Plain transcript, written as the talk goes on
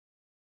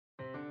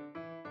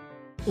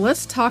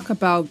Let's talk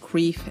about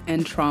grief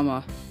and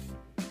trauma.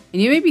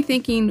 And you may be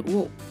thinking,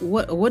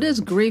 well, what does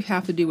grief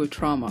have to do with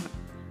trauma?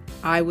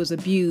 I was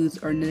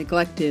abused or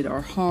neglected or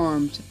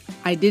harmed.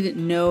 I didn't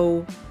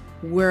know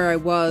where I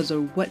was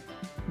or what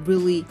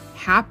really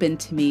happened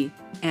to me,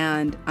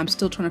 and I'm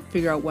still trying to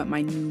figure out what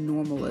my new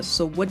normal is.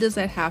 So what does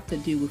that have to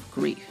do with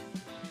grief?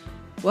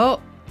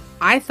 Well,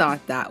 I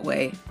thought that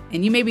way,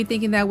 and you may be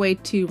thinking that way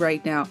too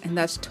right now, and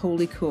that's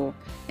totally cool.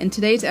 In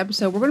today's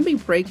episode, we're going to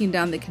be breaking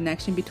down the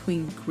connection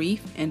between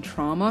grief and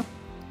trauma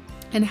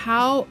and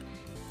how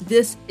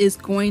this is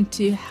going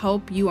to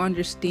help you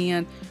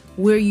understand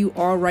where you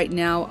are right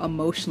now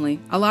emotionally.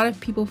 A lot of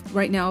people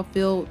right now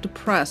feel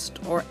depressed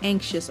or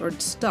anxious or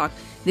stuck.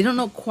 They don't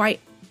know quite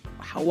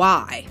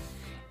why.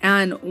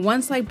 And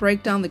once I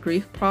break down the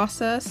grief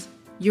process,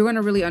 you're going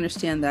to really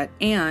understand that.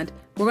 And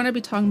we're going to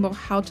be talking about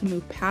how to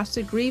move past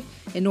the grief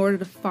in order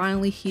to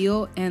finally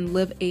heal and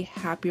live a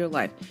happier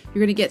life.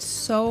 You're going to get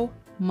so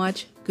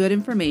much good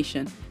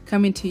information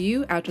coming to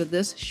you after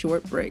this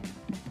short break.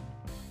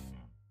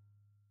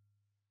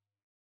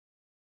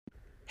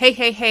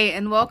 Hey,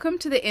 and welcome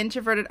to the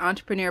Introverted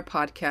Entrepreneur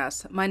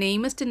Podcast. My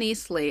name is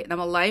Denise Lee, and I'm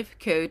a life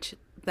coach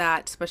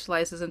that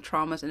specializes in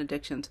traumas and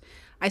addictions.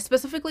 I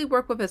specifically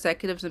work with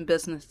executives and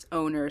business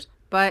owners,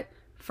 but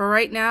for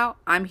right now,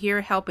 I'm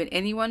here helping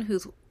anyone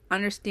who's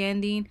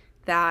understanding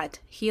that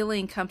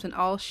healing comes in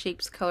all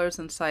shapes, colors,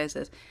 and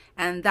sizes.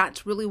 And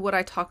that's really what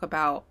I talk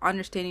about,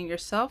 understanding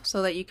yourself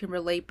so that you can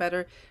relate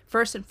better,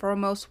 first and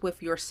foremost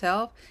with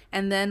yourself,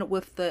 and then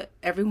with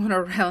everyone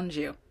around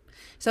you.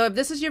 So if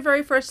this is your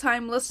very first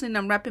time listening,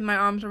 I'm wrapping my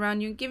arms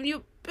around you and giving you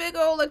a big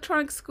old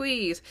electronic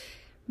squeeze.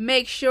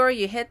 Make sure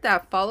you hit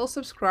that follow,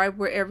 subscribe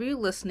wherever you're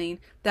listening.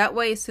 That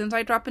way, as soon as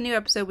I drop a new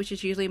episode, which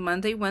is usually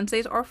Monday,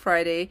 Wednesdays, or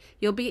Friday,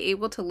 you'll be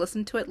able to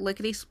listen to it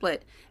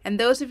lickety-split. And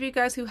those of you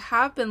guys who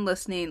have been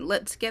listening,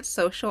 let's get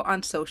social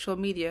on social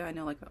media. I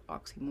know, like an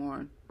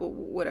oxymoron, but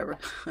whatever.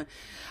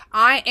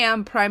 I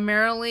am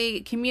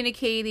primarily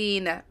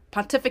communicating,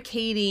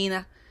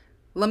 pontificating,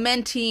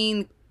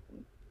 lamenting,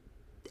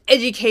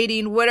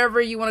 educating,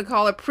 whatever you want to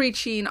call it,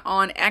 preaching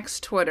on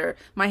X Twitter.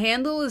 My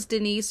handle is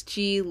Denise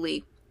G.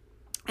 Lee.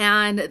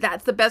 And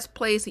that's the best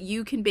place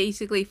you can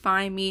basically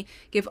find me,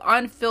 give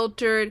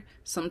unfiltered,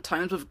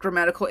 sometimes with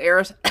grammatical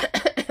errors,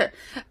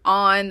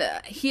 on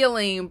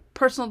healing,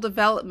 personal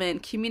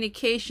development,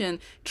 communication,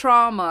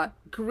 trauma,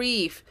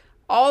 grief,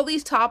 all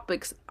these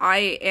topics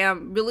I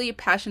am really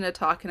passionate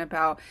talking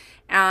about.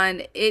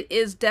 And it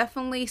is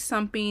definitely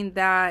something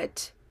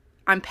that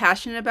I'm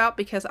passionate about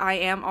because I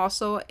am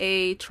also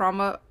a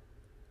trauma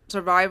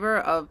survivor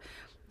of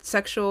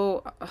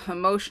sexual,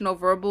 emotional,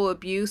 verbal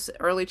abuse,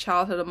 early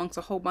childhood, amongst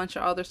a whole bunch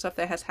of other stuff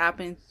that has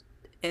happened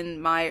in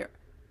my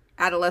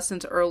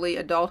adolescence, early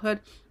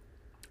adulthood.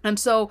 And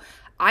so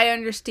I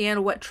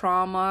understand what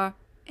trauma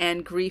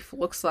and grief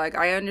looks like.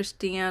 I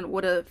understand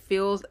what it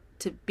feels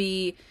to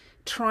be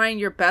trying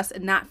your best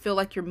and not feel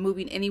like you're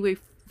moving any way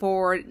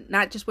forward,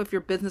 not just with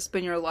your business, but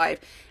in your life.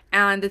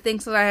 And the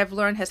things that I have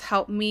learned has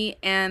helped me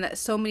and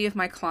so many of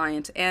my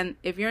clients. And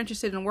if you're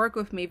interested in work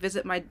with me,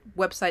 visit my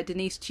website,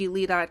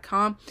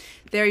 deniseglee.com.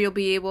 There you'll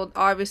be able,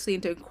 obviously,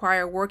 to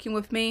inquire working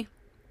with me.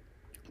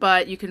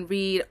 But you can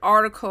read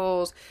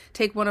articles,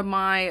 take one of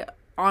my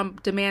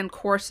on-demand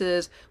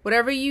courses,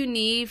 whatever you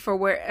need for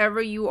wherever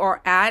you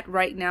are at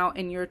right now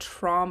in your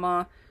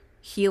trauma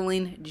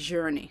healing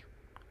journey.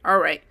 All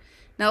right.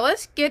 Now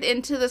let's get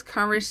into this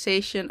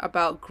conversation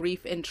about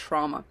grief and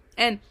trauma.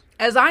 And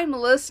as I'm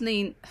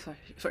listening,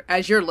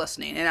 as you're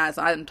listening, and as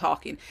I'm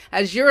talking,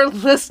 as you're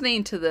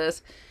listening to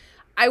this,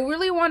 I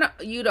really want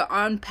you to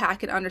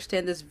unpack and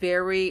understand this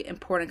very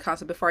important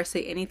concept before I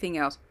say anything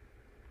else.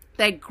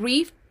 That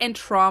grief and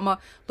trauma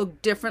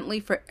look differently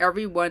for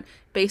everyone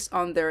based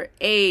on their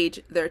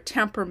age, their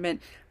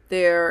temperament,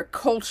 their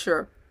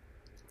culture,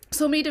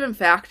 so many different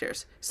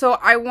factors. So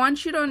I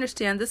want you to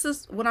understand, this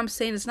is what I'm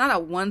saying. It's not a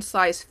one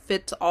size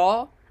fits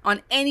all on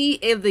any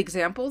of the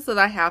examples that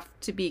I have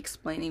to be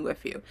explaining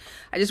with you.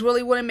 I just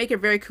really want to make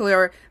it very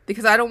clear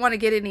because I don't want to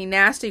get any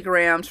nasty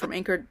grams from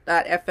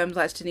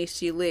anchor.fm/Denise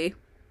G. Lee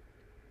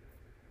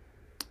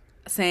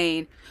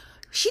saying,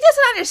 she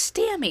doesn't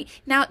understand me.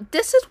 Now,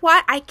 this is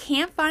why I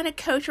can't find a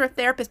coach or a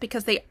therapist,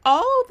 because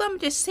all of them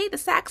just say the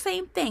exact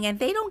same thing and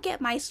they don't get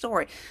my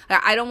story.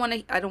 I don't want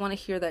to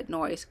hear that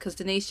noise, because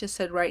Denise just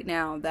said right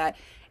now that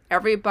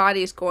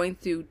everybody is going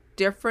through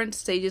different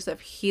stages of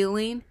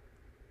healing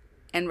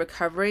and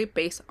recovery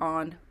based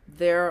on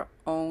their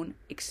own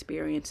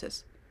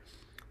experiences.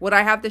 What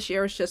I have to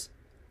share is just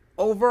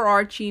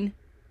overarching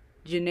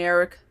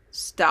generic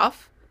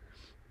stuff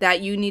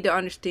that you need to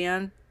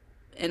understand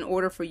in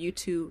order for you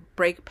to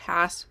break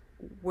past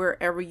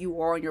wherever you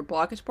are on your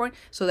blockage point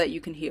so that you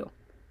can heal.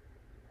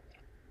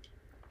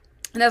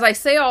 And as I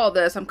say all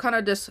this, I'm kind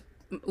of just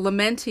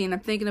lamenting. I'm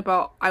thinking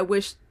about, I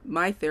wish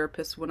my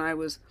therapist, when I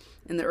was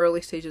in the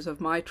early stages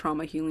of my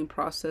trauma healing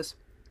process,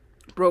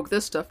 broke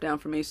this stuff down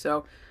for me.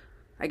 So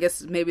I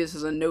guess maybe this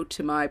is a note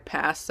to my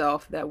past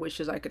self that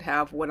wishes I could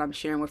have what I'm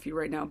sharing with you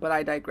right now, but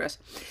I digress.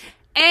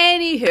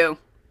 Anywho,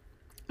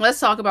 let's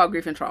talk about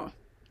grief and trauma.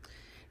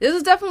 This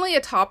is definitely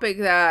a topic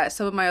that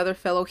some of my other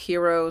fellow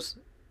heroes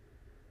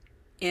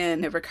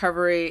in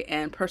recovery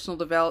and personal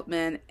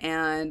development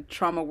and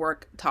trauma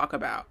work talk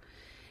about.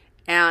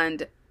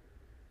 And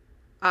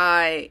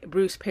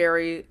Bruce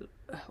Perry,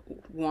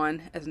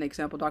 one as an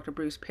example, Dr.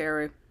 Bruce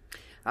Perry,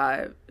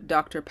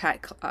 Dr.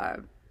 Pat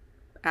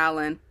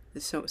Allen,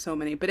 there's so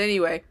many. But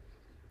anyway,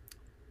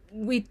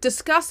 we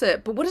discuss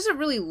it, but what does it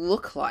really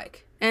look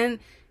like? And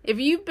if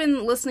you've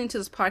been listening to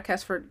this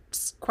podcast for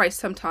quite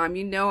some time,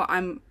 you know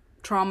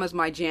trauma is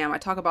my jam. I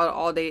talk about it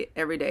all day,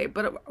 every day.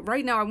 But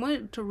right now, I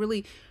wanted to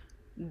really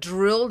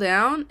drill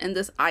down in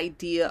this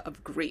idea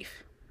of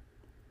grief.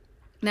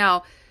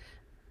 Now,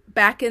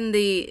 back in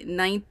the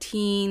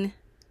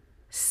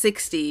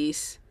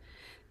 1960s,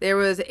 there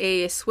was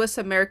a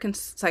Swiss-American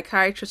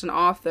psychiatrist and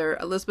author,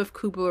 Elisabeth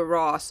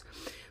Kübler-Ross,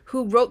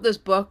 who wrote this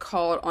book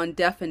called On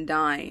Death and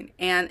Dying.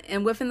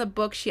 And within the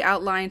book, she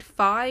outlined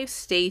 5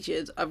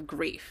 stages of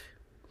grief.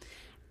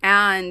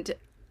 And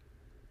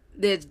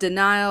there's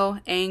denial,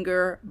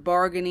 anger,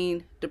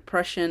 bargaining,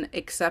 depression,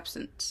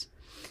 acceptance.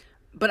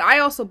 But I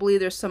also believe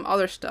there's some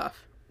other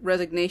stuff,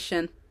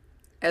 resignation,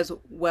 as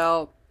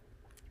well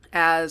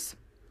as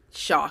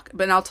shock.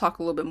 But I'll talk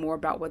a little bit more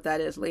about what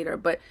that is later.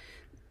 But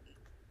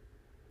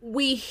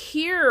we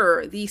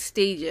hear these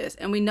stages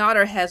and we nod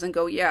our heads and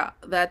go, yeah,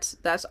 that's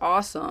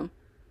awesome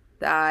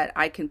that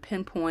I can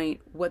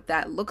pinpoint what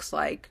that looks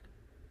like.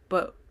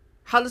 But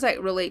how does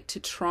that relate to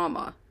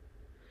trauma?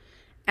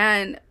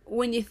 And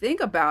when you think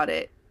about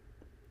it,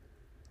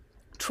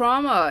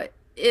 trauma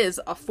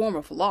is a form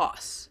of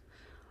loss,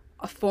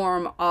 a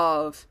form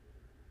of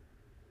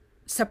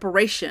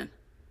separation,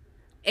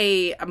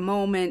 a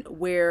moment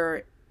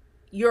where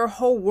your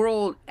whole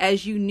world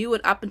as you knew it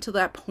up until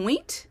that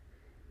point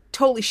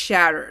totally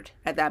shattered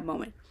at that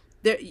moment.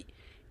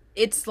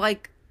 It's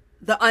like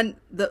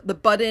the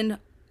button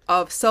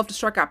of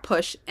self-destruct got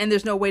pushed and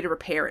there's no way to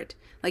repair it.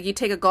 Like you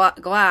take a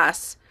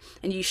glass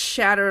and you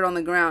shatter it on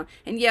the ground,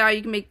 and yeah,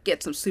 you can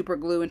get some super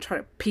glue and try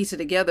to piece it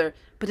together,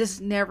 but it's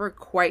never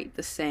quite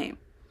the same.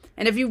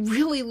 And if you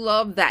really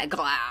love that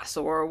glass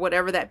or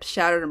whatever that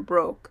shattered and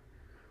broke,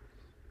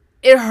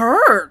 it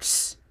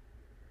hurts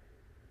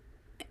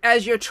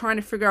as you're trying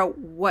to figure out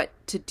what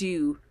to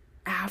do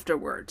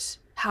afterwards.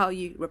 How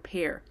you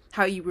repair,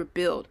 how you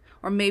rebuild,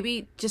 or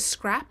maybe just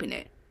scrapping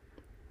it.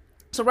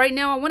 So right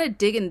now I want to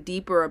dig in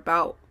deeper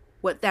about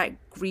what that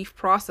grief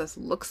process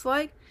looks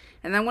like,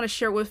 and I want to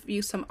share with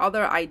you some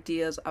other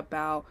ideas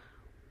about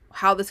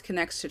how this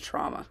connects to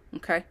trauma.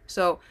 Okay,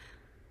 so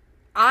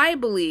I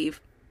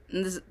believe,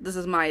 and this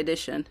is my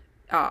addition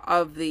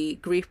of the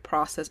grief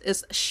process,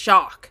 is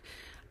shock.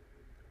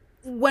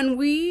 When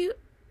we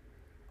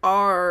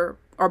are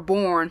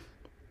born,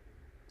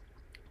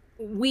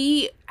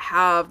 we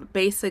have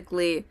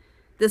basically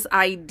this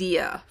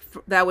idea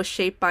that was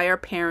shaped by our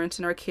parents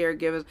and our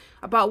caregivers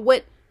about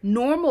what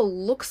normal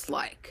looks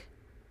like.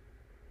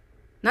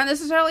 Not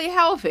necessarily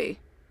healthy,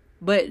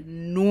 but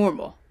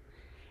normal.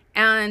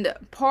 And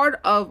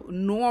part of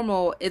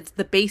normal is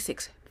the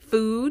basics: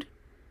 food,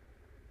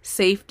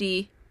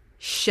 safety,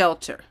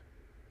 shelter.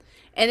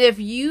 And if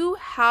you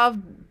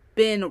have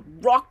been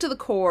rocked to the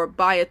core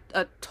by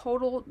a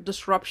total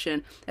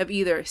disruption of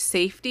either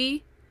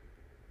safety,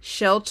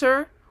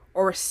 shelter,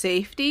 or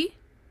safety,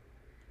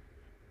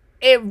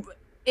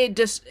 it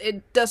does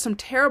some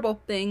terrible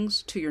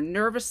things to your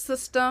nervous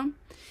system.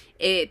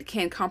 It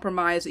can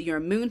compromise your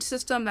immune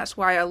system. That's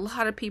why a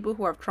lot of people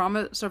who are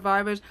trauma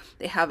survivors,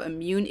 they have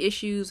immune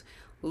issues,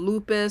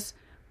 lupus,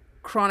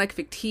 chronic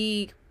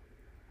fatigue,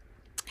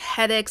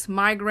 headaches,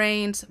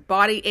 migraines,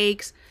 body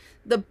aches.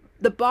 The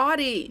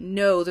body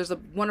knows. There's a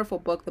wonderful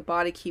book, The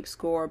Body Keeps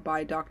Score,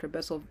 by Dr.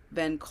 Bessel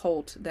van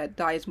Colt, that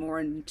dives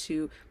more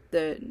into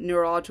the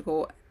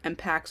neurological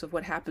impacts of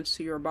what happens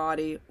to your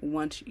body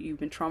once you've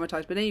been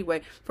traumatized. But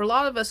anyway, for a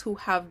lot of us who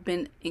have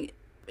been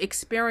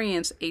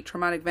experienced a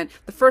traumatic event,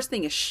 the first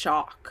thing is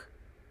shock.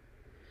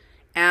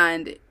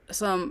 And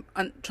some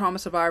trauma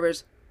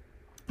survivors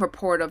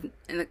report of,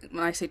 and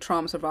when I say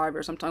trauma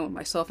survivors, I'm talking with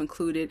myself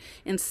included,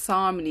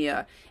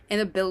 insomnia,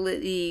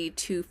 inability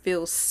to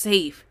feel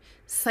safe.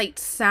 Sight,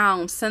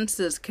 sound,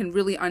 senses can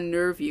really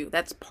unnerve you.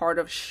 That's part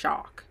of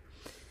shock.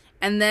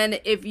 And then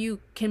if you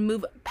can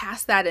move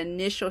past that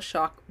initial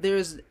shock,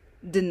 there's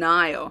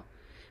denial.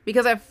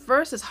 Because at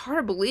first it's hard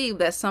to believe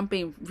that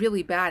something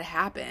really bad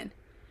happened.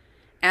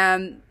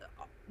 And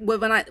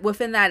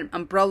within that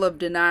umbrella of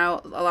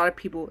denial, a lot of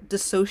people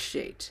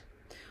dissociate.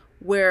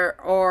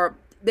 Or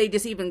they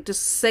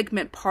just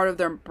segment part of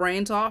their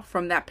brains off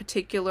from that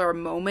particular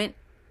moment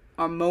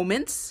or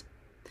moments.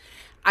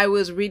 I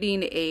was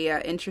reading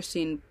a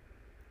interesting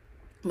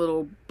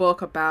little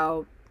book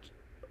about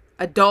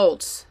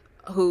adults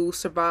who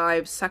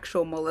survived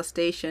sexual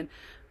molestation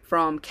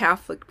from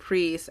Catholic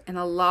priests, and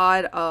a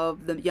lot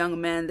of the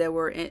young men that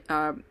were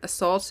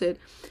assaulted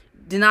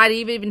denied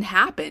it even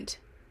happened.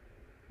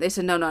 They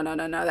said, no,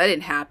 that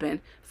didn't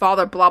happen.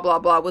 Father blah, blah,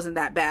 blah wasn't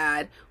that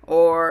bad.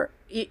 Or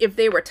if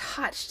they were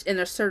touched in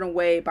a certain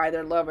way by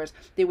their lovers,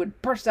 they would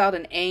burst out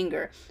in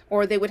anger,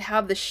 or they would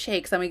have the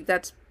shakes. I mean,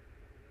 that's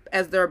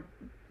as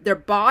their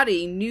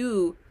body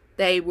knew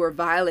they were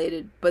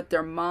violated, but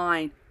their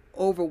mind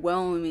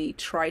overwhelmingly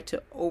tried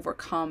to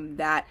overcome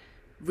that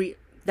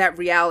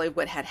reality of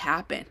what had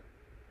happened.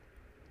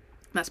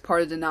 That's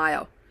part of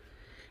denial.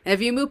 And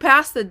if you move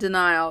past the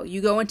denial, you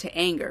go into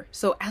anger.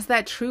 So as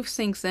that truth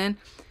sinks in,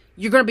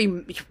 you're going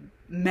to be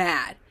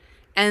mad.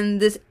 And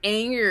this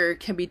anger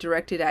can be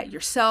directed at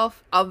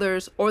yourself,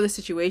 others, or the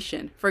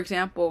situation. For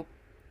example,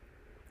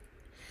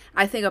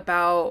 I think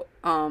about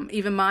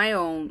even my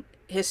own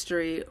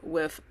history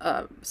with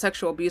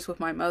sexual abuse with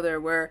my mother,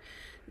 where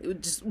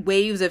just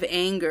waves of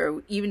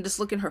anger, even just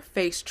looking at her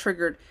face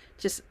triggered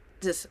just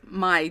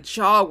my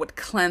jaw would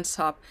clench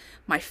up,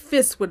 my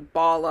fists would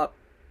ball up,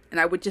 and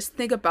I would just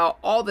think about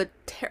all the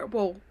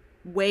terrible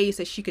ways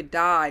that she could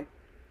die.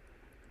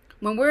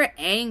 When we're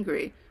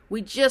angry,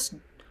 we just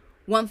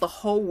want the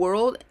whole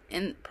world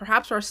and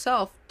perhaps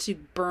ourselves to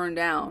burn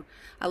down.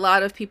 A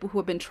lot of people who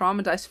have been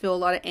traumatized feel a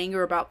lot of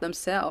anger about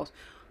themselves,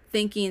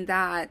 thinking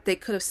that they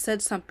could have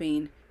said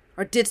something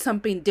or did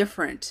something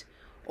different,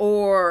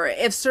 or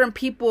if certain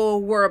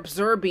people were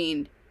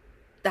observing,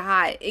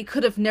 that it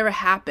could have never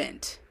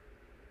happened.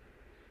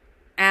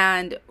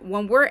 And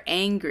when we're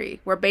angry,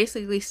 we're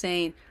basically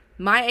saying,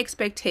 my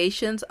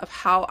expectations of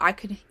how I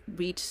could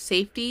reach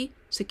safety,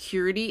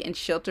 security, and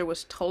shelter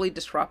was totally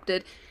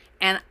disrupted,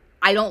 and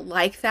I don't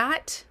like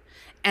that,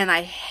 and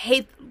I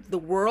hate the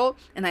world,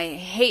 and I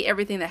hate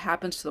everything that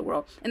happens to the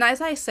world. And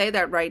as I say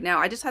that right now,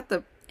 I just have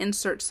to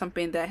insert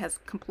something that has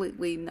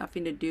completely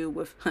nothing to do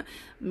with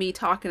me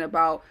talking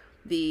about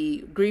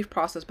the grief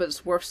process, but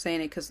it's worth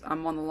saying it because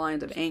I'm on the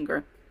lines of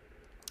anger.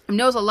 I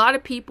know there's a lot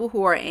of people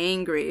who are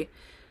angry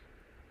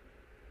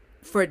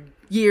for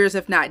years,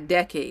 if not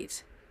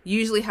decades,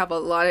 usually have a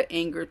lot of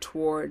anger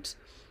towards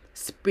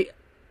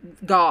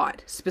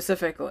God,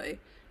 specifically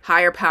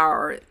higher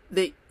power,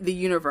 the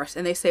universe.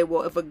 And they say,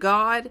 well, if a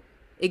God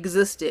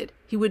existed,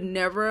 he would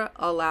never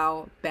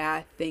allow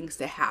bad things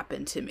to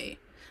happen to me.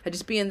 I'd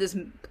just be in this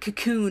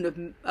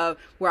cocoon of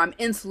where I'm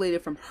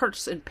insulated from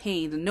hurts and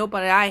pains, and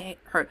nobody I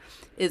hurt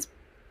is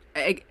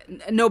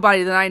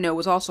nobody that I know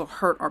was also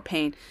hurt or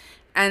pain.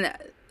 And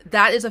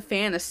that is a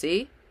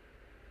fantasy,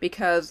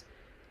 because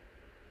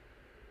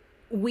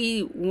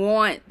we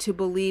want to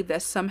believe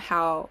that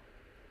somehow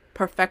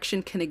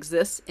perfection can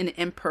exist in an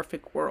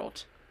imperfect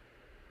world.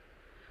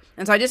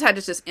 And so I just had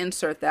to just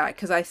insert that,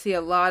 because I see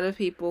a lot of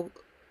people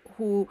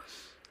who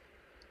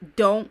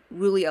don't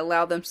really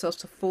allow themselves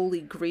to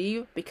fully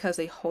grieve because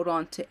they hold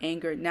on to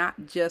anger,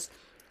 not just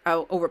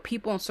over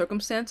people and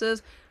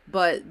circumstances,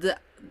 but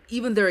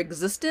even their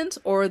existence,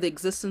 or the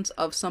existence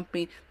of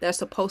something that's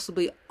supposed to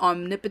be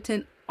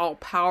omnipotent,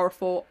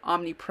 all-powerful,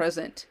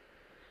 omnipresent.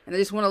 And I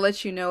just want to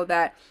let you know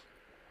that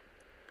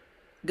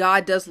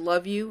God does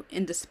love you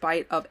in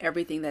despite of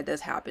everything that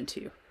does happen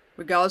to you,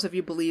 regardless if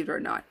you believe it or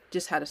not.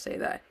 Just had to say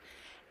that.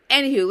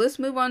 Anywho, let's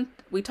move on.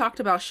 We talked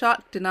about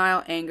shock,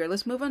 denial, anger.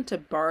 Let's move on to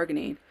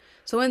bargaining.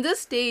 So in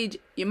this stage,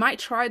 you might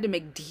try to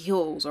make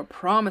deals or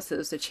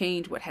promises to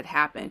change what had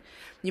happened.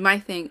 You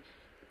might think,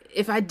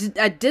 if I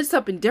did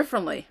something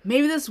differently,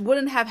 maybe this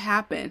wouldn't have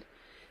happened.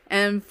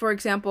 And for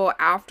example,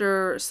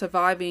 after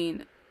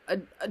surviving a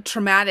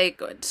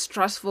traumatic,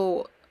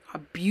 stressful,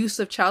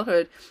 abusive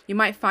childhood, you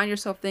might find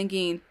yourself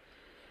thinking,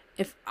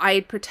 if I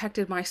had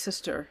protected my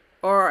sister,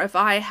 or if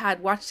I had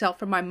watched out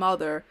for my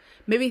mother,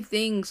 maybe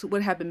things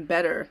would have been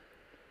better.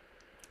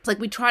 It's like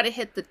we try to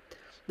hit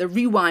the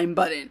rewind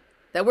button,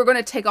 that we're going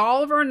to take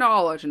all of our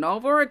knowledge and all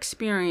of our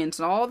experience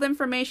and all the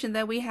information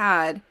that we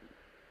have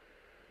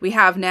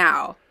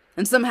now,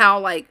 and somehow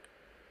like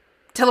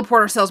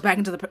teleport ourselves back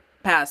into the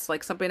past,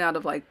 like something out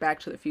of like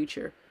Back to the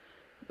Future.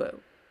 But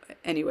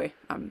anyway,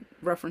 I'm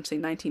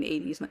referencing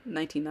 1980s,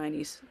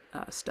 1990s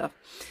stuff.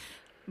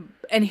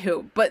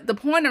 Anywho, but the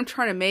point I'm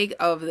trying to make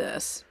of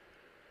this,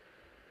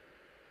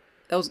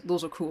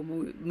 those are cool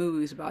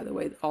movies, by the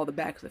way, all the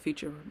Back to the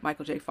Future,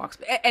 Michael J. Fox.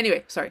 But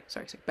anyway, sorry.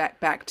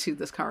 Back to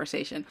this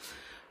conversation.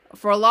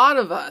 For a lot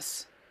of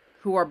us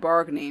who are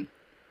bargaining,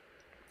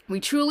 we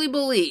truly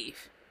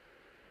believe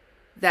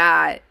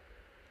that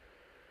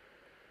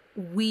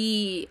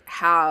we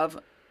have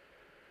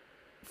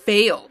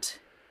failed.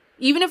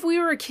 Even if we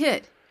were a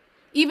kid,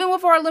 even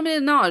with our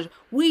limited knowledge,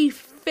 we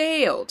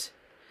failed.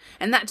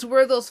 And that's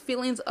where those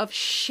feelings of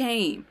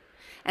shame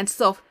and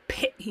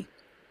self-pity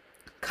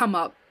come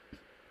up.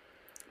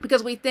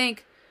 Because we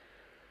think,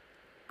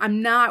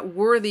 I'm not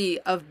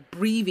worthy of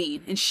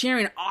breathing and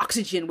sharing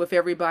oxygen with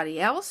everybody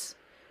else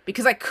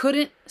because I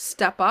couldn't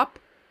step up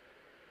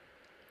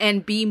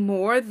and be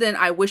more than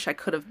I wish I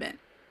could have been.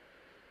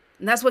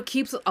 And that's what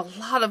keeps a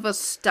lot of us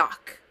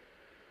stuck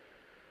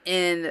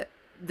in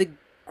the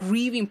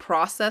grieving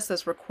process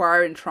that's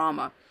required in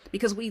trauma,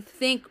 because we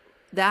think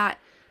that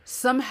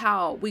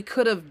somehow we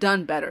could have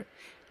done better.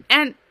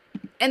 And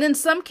in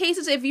some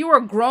cases, if you're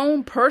a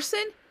grown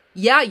person,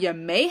 yeah, you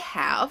may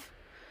have,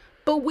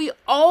 but we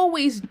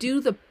always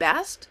do the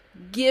best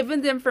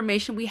given the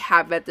information we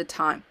have at the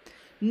time.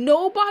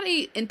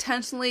 Nobody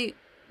intentionally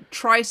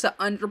tries to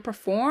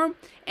underperform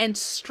in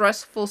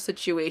stressful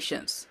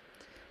situations.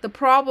 The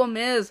problem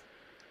is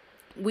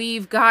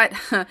we've got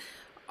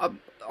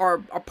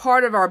a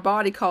part of our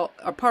body called,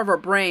 a part of our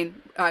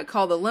brain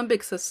called the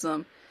limbic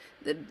system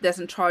that's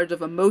in charge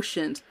of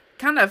emotions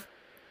kind of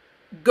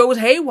goes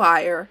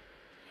haywire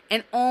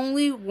and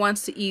only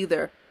wants to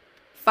either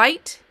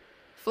fight,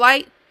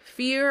 flight,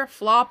 fear,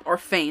 flop, or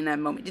faint in that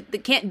moment. They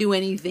can't do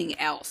anything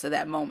else at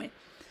that moment.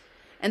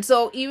 And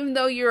so even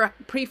though your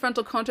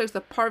prefrontal cortex,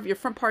 the part of your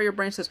front part of your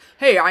brain says,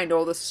 hey, I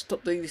know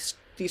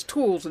these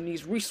tools and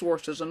these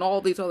resources and all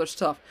these other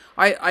stuff.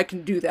 I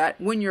can do that.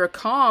 When you're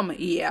calm,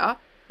 yeah.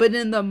 But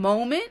in the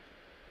moment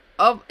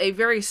of a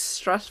very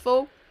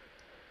stressful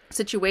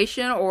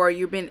situation or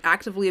you're being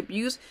actively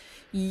abused,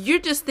 you're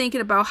just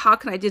thinking about how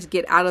can I just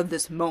get out of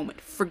this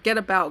moment? Forget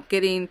about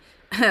getting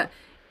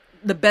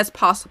the best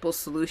possible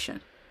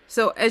solution.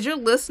 So as you're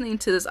listening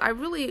to this, I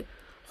really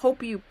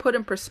hope you put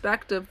in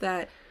perspective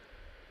that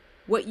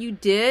what you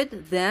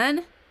did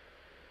then,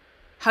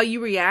 how you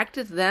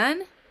reacted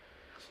then,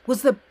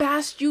 was the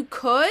best you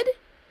could,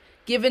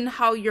 given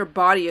how your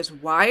body is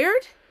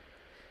wired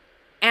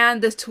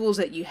and the tools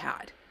that you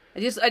had. I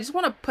just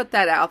want to put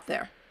that out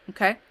there,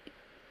 okay?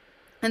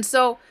 And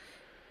so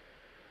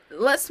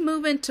let's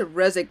move into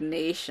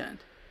resignation.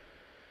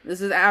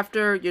 This is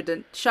after your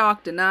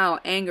shock, denial,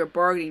 anger,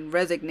 bargaining,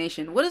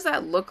 resignation. What does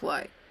that look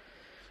like?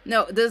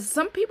 No,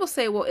 some people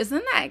say, well,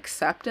 isn't that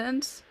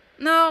acceptance?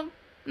 No,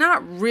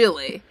 not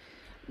really.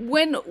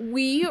 When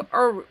we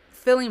are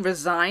feeling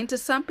resigned to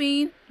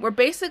something, we're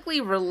basically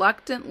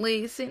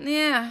reluctantly saying,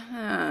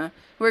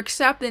 we're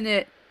accepting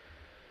it,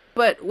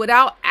 but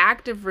without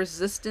active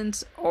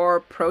resistance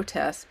or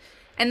protest.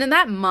 And in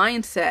that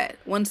mindset,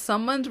 when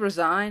someone's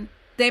resigned,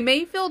 they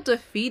may feel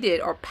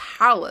defeated or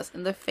powerless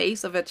in the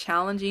face of a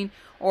challenging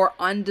or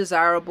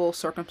undesirable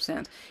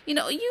circumstance. You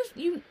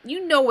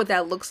know what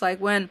that looks like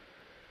when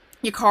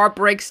your car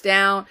breaks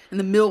down in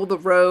the middle of the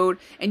road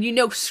and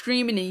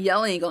screaming and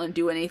yelling ain't gonna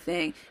do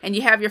anything. And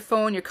you have your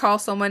phone, you call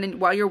someone, and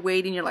while you're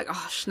waiting, you're like,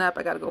 oh snap,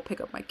 I gotta go pick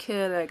up my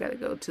kid, I gotta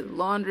go to the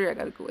laundry, I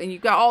gotta go. And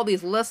you've got all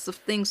these lists of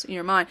things in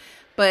your mind.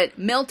 But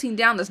melting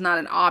down is not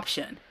an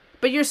option.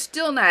 But you're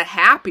still not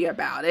happy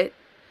about it.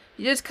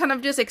 You're just kind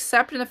of just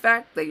accepting the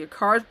fact that your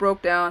car's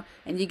broke down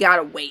and you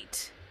gotta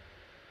wait.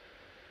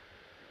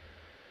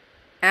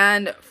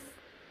 And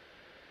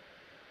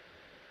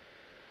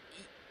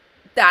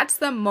that's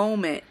the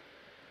moment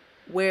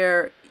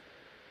where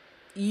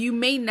you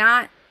may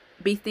not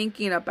be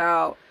thinking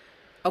about,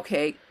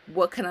 okay,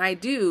 what can I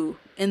do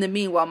in the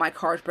meanwhile my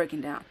car's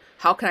breaking down?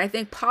 How can I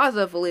think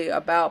positively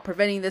about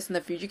preventing this in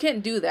the future? You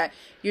can't do that.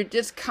 You're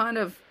just kind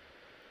of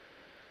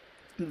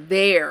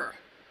there.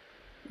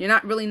 You're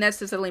not really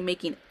necessarily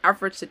making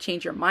efforts to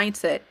change your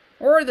mindset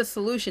or the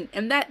solution.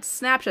 And that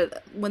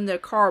snapshot when the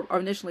car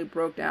initially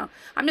broke down,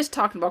 I'm just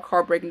talking about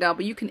car breaking down,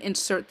 but you can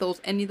insert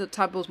any of the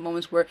type of those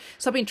moments where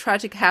something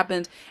tragic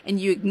happens and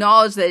you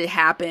acknowledge that it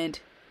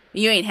happened.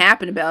 You ain't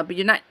happy about it, but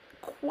you're not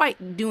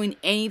quite doing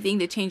anything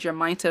to change your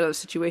mindset of the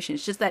situation.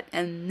 It's just that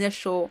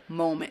initial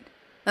moment.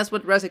 That's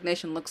what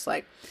resignation looks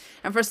like.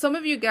 And for some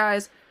of you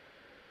guys,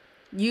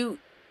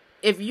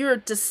 if you're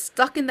just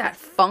stuck in that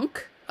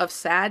funk of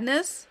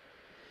sadness,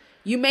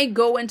 you may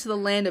go into the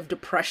land of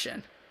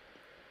depression.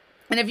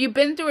 And if you've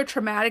been through a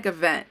traumatic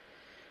event,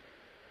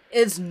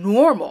 it's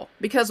normal,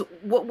 because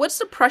what's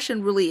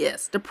depression really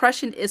is?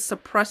 Depression is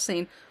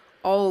suppressing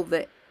all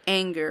the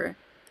anger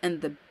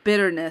and the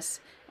bitterness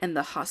and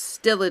the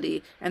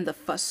hostility and the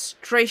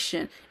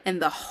frustration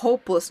and the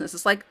hopelessness.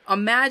 It's like,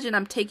 imagine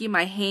I'm taking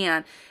my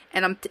hand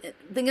and I'm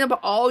thinking about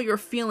all your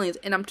feelings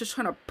and I'm just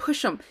trying to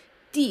push them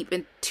deep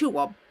into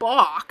a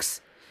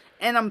box,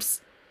 and I'm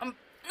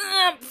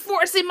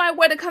forcing my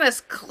way to kind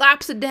of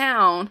collapse it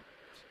down.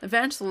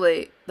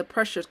 Eventually, the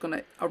pressure is going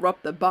to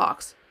erupt the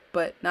box,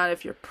 but not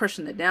if you're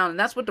pushing it down. And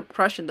that's what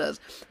depression does.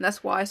 And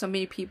that's why so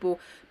many people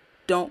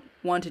don't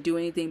want to do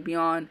anything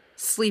beyond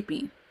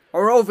sleeping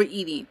or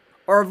overeating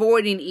or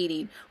avoiding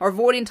eating or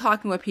avoiding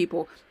talking with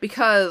people,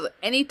 because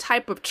any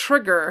type of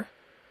trigger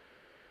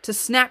to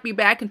snap you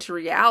back into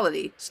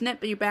reality,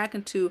 snap you back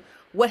into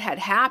what had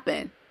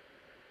happened,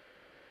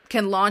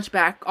 can launch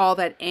back all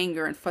that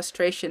anger and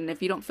frustration. And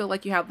if you don't feel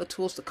like you have the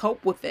tools to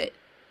cope with it,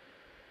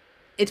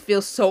 it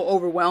feels so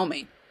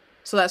overwhelming.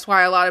 So that's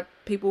why a lot of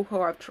people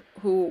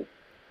who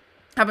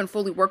haven't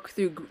fully worked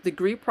through the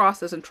grief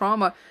process and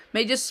trauma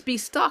may just be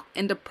stuck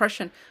in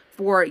depression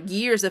for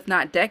years, if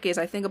not decades.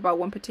 I think about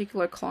one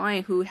particular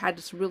client who had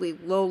this really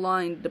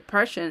low-lying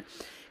depression.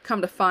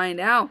 Come to find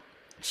out,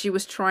 she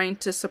was trying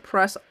to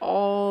suppress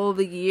all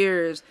the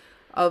years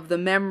of the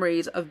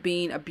memories of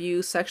being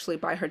abused sexually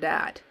by her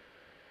dad.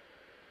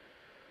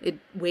 It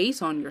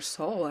weighs on your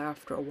soul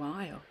after a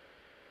while.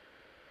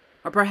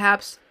 Or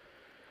perhaps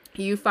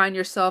you find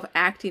yourself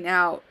acting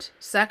out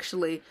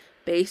sexually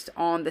based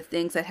on the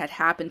things that had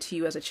happened to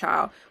you as a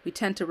child. We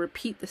tend to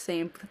repeat the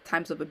same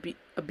types of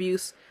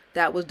abuse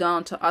that was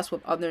done to us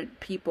with other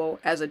people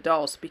as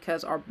adults,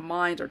 because our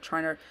minds are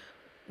trying to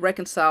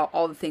reconcile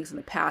all the things in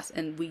the past,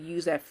 and we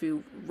use that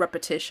through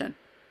repetition.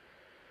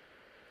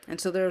 And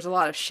so there's a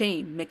lot of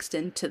shame mixed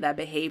into that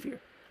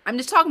behavior. I'm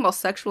just talking about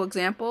sexual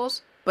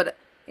examples, but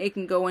it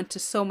can go into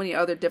so many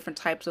other different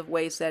types of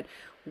ways that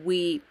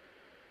we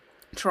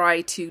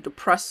try to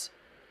depress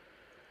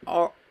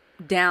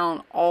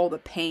down all the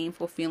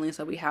painful feelings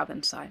that we have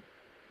inside.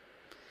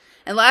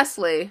 And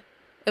lastly,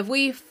 if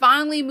we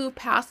finally move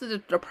past the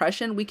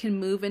depression, we can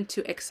move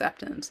into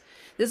acceptance.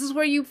 This is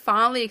where you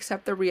finally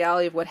accept the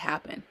reality of what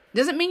happened.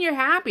 Doesn't mean you're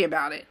happy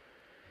about it,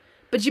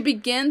 but you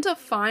begin to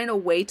find a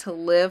way to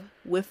live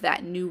with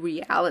that new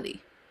reality.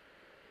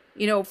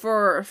 You know,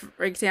 for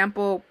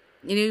example,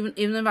 even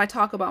if I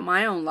talk about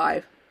my own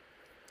life,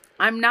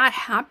 I'm not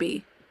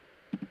happy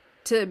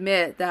to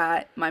admit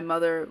that my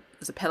mother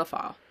is a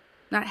pedophile.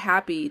 Not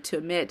happy to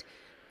admit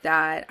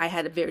that I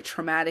had a very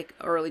traumatic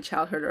early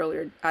childhood,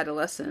 early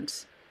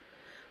adolescence.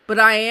 But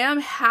I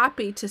am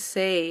happy to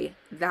say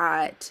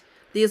that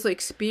these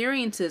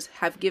experiences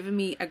have given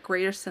me a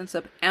greater sense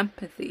of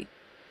empathy,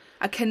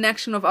 a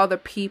connection with other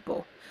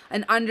people,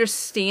 an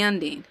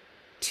understanding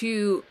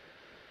to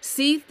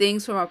see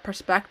things from a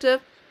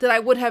perspective that I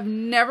would have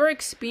never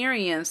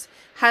experienced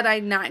had I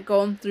not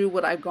gone through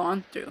what I've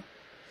gone through.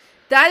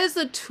 That is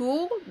a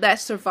tool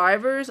that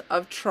survivors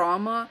of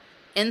trauma,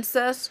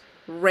 incest,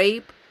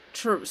 rape,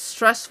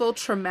 stressful,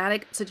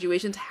 traumatic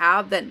situations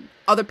have that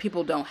other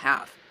people don't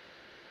have.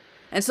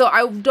 And so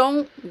I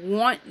don't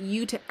want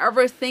you to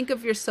ever think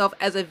of yourself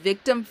as a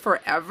victim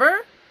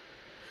forever.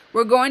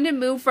 We're going to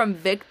move from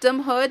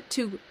victimhood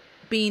to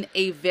being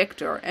a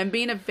victor. And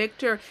being a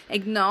victor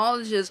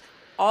acknowledges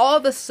all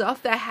the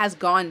stuff that has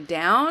gone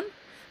down,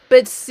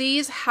 but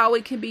sees how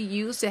it can be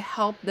used to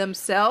help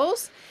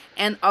themselves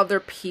and other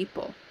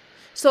people.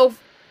 So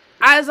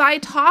as I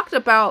talked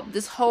about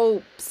this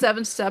whole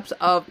 7 steps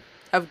of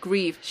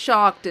grief,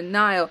 shock,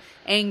 denial,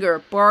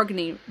 anger,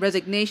 bargaining,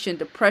 resignation,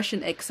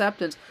 depression,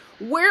 acceptance,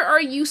 where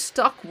are you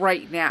stuck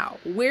right now?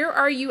 Where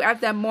are you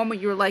at that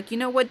moment you're like, you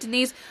know what,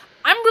 Denise,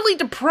 I'm really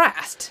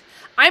depressed.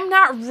 I'm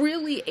not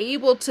really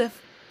able to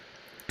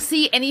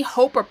see any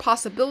hope or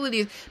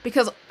possibilities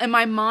because in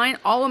my mind,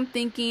 all I'm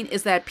thinking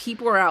is that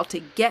people are out to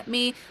get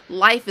me.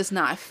 Life is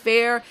not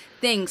fair.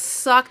 Things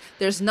suck.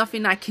 There's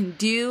nothing I can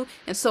do.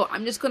 And so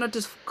I'm just going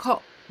to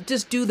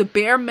just do the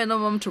bare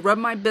minimum to run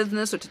my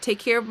business or to take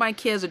care of my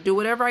kids or do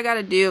whatever I got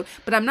to do.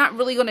 But I'm not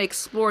really going to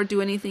explore or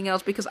do anything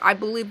else because I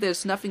believe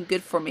there's nothing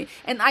good for me.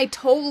 And I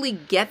totally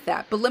get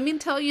that. But let me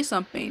tell you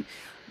something.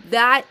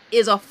 That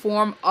is a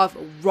form of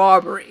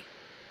robbery.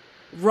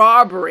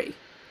 Robbery.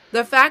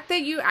 The fact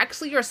that you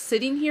actually are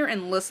sitting here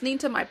and listening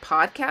to my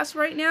podcast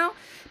right now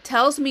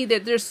tells me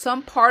that there's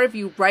some part of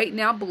you right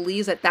now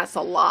believes that that's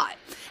a lie.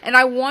 And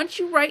I want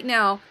you right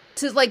now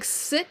to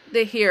sit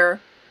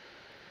here.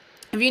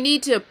 If you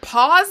need to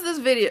pause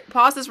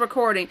this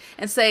recording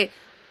and say,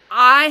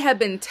 I have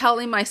been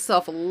telling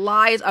myself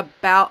lies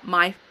about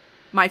my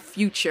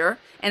future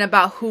and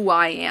about who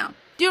I am.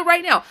 Do it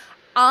right now.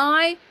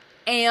 I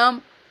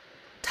am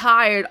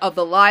tired of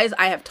the lies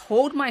I have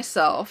told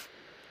myself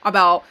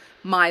about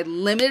my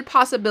limited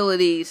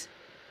possibilities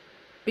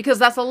because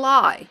that's a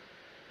lie.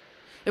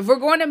 If we're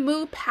going to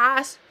move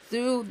past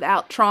through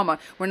that trauma,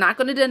 we're not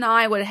going to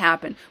deny what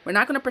happened. We're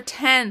not going to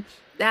pretend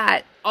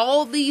that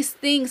all these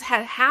things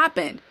had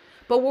happened.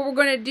 But what we're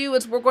going to do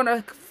is we're going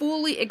to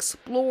fully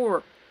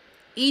explore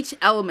each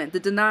element, the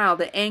denial,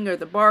 the anger,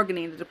 the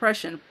bargaining, the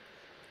depression.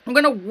 We're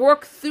going to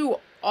work through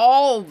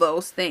all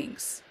those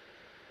things.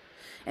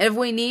 And if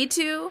we need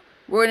to,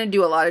 we're going to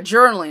do a lot of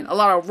journaling, a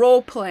lot of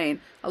role playing,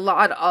 a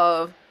lot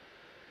of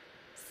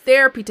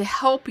therapy to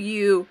help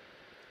you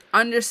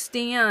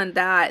understand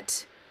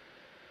that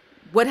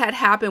what had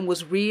happened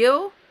was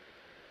real,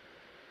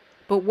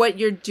 but what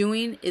you're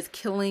doing is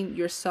killing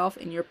yourself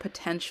and your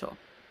potential.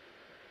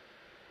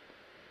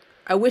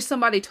 I wish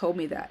somebody told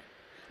me that.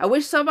 I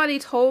wish somebody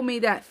told me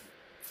that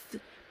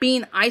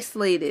being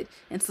isolated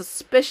and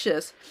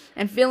suspicious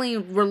and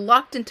feeling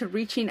reluctant to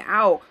reaching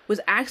out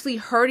was actually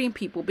hurting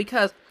people,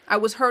 because I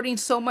was hurting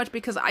so much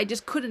because I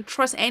just couldn't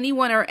trust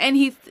anyone or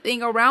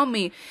anything around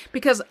me,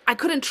 because I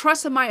couldn't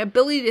trust in my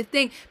ability to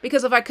think,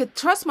 because if I could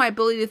trust my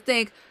ability to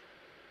think,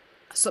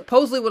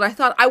 supposedly what I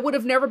thought, I would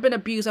have never been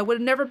abused. I would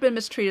have never been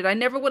mistreated. I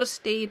never would have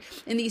stayed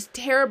in these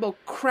terrible,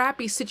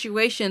 crappy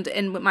situations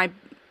and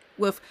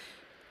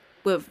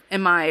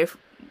in my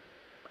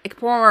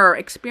former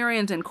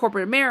experience in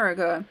corporate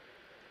America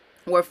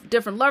with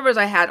different lovers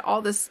I had,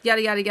 all this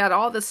yada, yada, yada,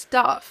 all this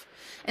stuff.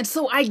 And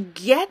so I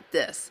get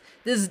this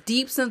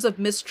deep sense of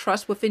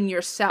mistrust within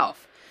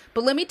yourself.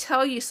 But let me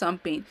tell you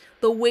something.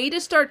 The way to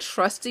start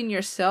trusting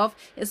yourself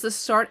is to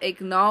start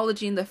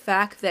acknowledging the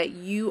fact that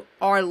you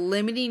are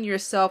limiting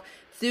yourself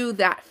through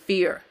that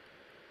fear.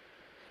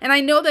 And I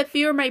know that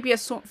fear might be a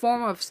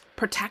form of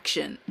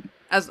protection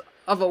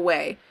of a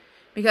way.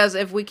 Because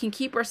if we can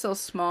keep ourselves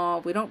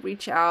small, we don't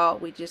reach out,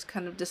 we just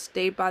kind of just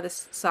stay by the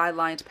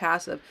sidelines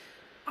passive,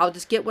 I'll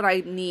just get what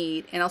I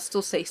need and I'll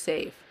still stay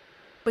safe.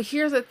 But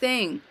here's the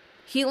thing.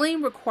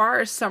 Healing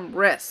requires some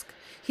risk.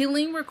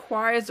 Healing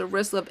requires the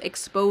risk of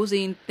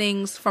exposing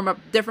things from a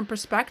different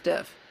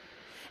perspective.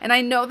 And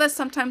I know that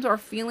sometimes our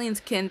feelings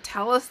can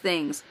tell us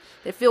things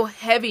that feel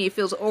heavy, it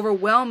feels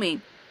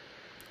overwhelming.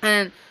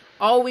 And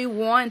all we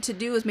want to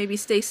do is maybe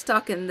stay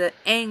stuck in the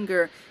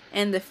anger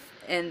and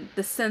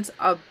the sense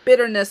of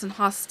bitterness and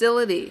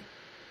hostility,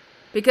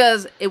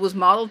 because it was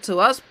modeled to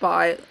us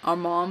by our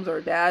moms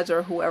or dads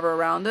or whoever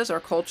around us, our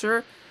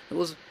culture. It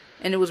was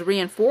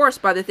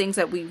reinforced by the things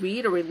that we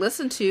read or we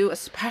listen to,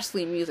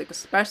 especially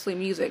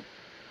music.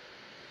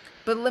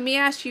 But let me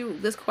ask you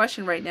this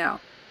question right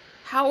now.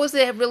 How is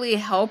it really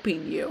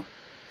helping you?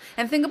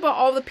 And think about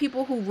all the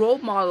people who role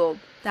modeled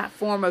that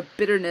form of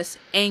bitterness,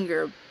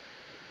 anger.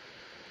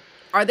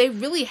 Are they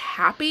really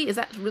happy? Is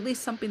that really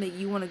something that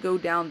you want to go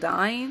down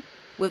dying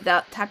with,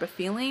 that type of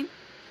feeling?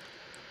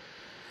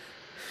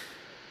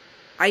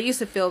 I used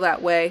to feel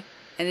that way,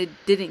 and it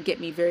didn't get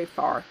me very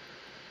far.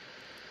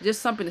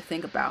 Just something to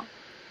think about.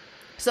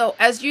 So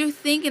as you're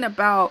thinking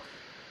about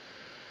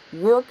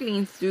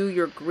working through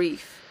your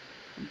grief,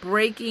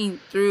 breaking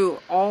through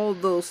all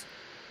those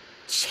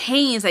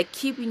chains that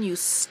keeping you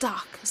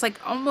stuck. It's like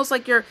almost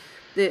like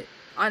the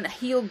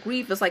unhealed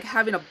grief is like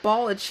having a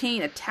ball of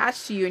chain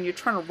attached to you and you're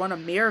trying to run a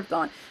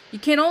marathon. You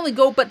can only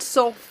go but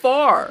so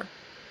far.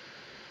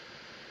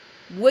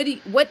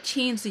 What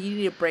chains do you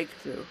need to break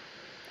through?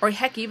 Or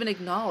heck, even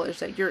acknowledge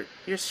that you're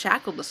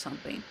shackled to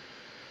something.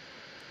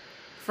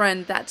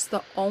 Friend, that's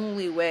the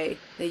only way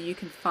that you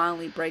can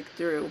finally break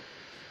through,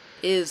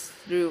 is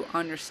through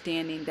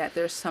understanding that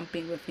there's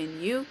something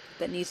within you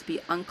that needs to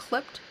be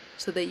unclipped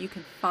so that you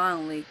can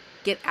finally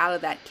get out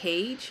of that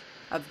cage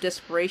of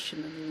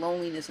desperation and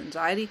loneliness,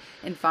 anxiety,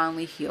 and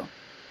finally heal.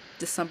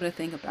 Just something to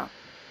think about.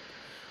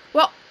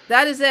 Well,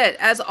 that is it.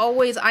 As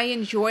always, I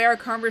enjoy our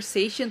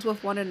conversations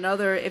with one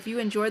another. If you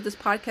enjoyed this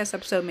podcast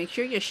episode, make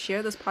sure you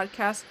share this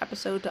podcast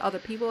episode to other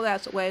people.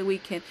 That's the way we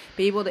can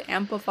be able to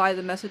amplify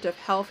the message of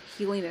health,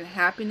 healing, and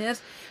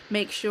happiness.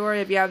 Make sure,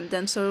 if you haven't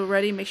done so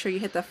already, make sure you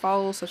hit the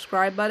follow,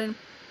 subscribe button.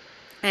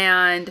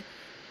 And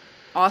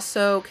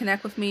also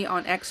connect with me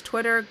on X,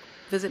 Twitter.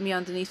 Visit me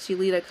on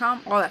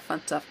DeniseGLee.com, all that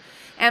fun stuff.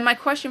 And my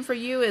question for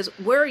you is,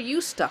 where are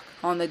you stuck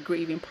on the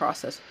grieving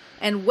process?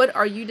 And what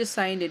are you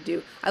deciding to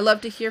do? I'd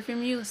love to hear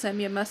from you. Send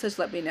me a message.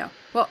 Let me know.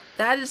 Well,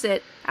 that is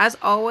it. As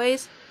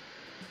always,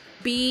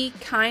 be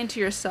kind to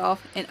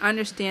yourself and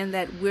understand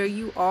that where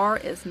you are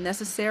is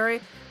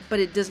necessary, but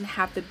it doesn't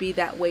have to be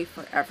that way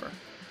forever.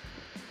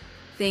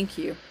 Thank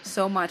you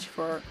so much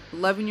for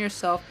loving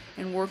yourself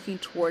and working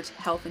towards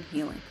health and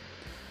healing.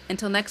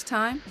 Until next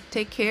time,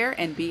 take care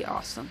and be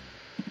awesome.